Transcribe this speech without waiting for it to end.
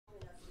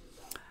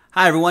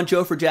Hi everyone,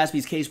 Joe for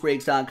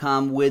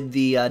JaspysCaseBreaks.com with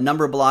the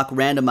number block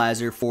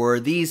randomizer for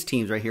these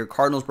teams right here: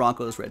 Cardinals,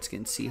 Broncos,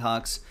 Redskins,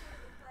 Seahawks.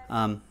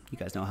 You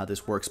guys know how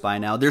this works by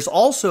now. There's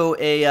also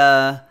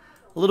a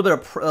little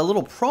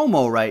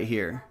promo right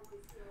here.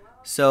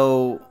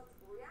 So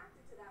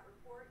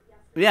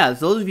yeah,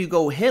 those of you who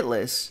go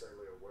hitless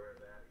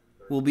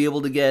will be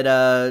able to get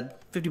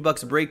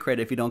 $50 of break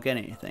credit if you don't get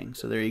anything.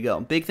 So there you go.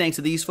 Big thanks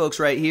to these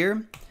folks right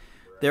here.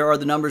 There are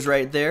the numbers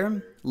right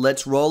there.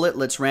 Let's roll it.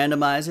 Let's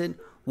randomize it.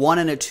 1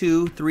 and a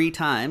 2 3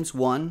 times.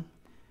 1,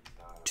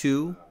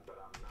 2,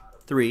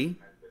 3.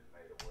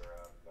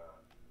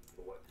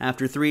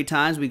 After 3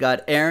 times, we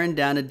got Aaron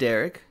down to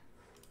Derek.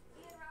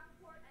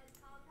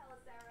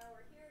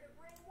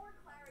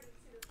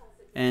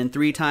 And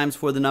 3 times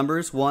for the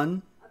numbers.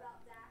 1,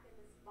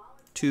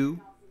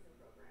 2,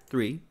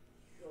 3.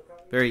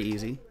 Very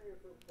easy.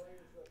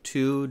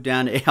 2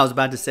 down to 8. I was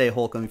about to say,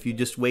 Holcomb, if you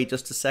just wait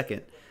just a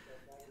second,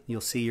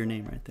 you'll see your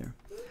name right there.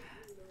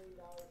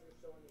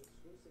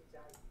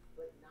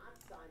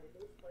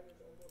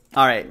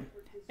 All right.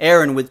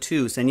 Aaron with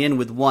 2. Senyin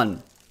with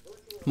 1.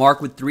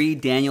 Mark with 3.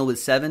 Daniel with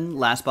 7.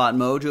 Last Spot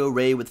Mojo.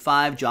 Ray with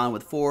 5. John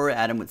with 4.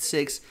 Adam with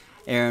 6.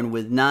 Aaron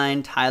with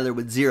 9. Tyler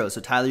with 0. So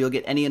Tyler, you'll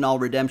get any and all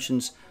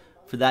redemptions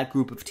for that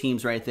group of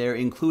teams right there,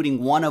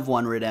 including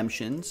 1-of-1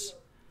 redemptions.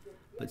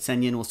 But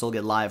Senyin will still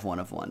get live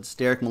 1-of-1s.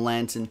 Derek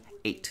Melanson,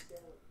 8.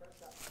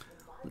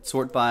 Let's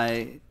sort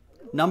by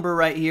number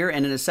right here,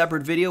 and in a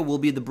separate video will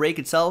be the break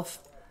itself.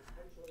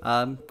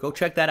 Go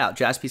check that out,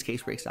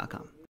 JaspysCaseBreaks.com.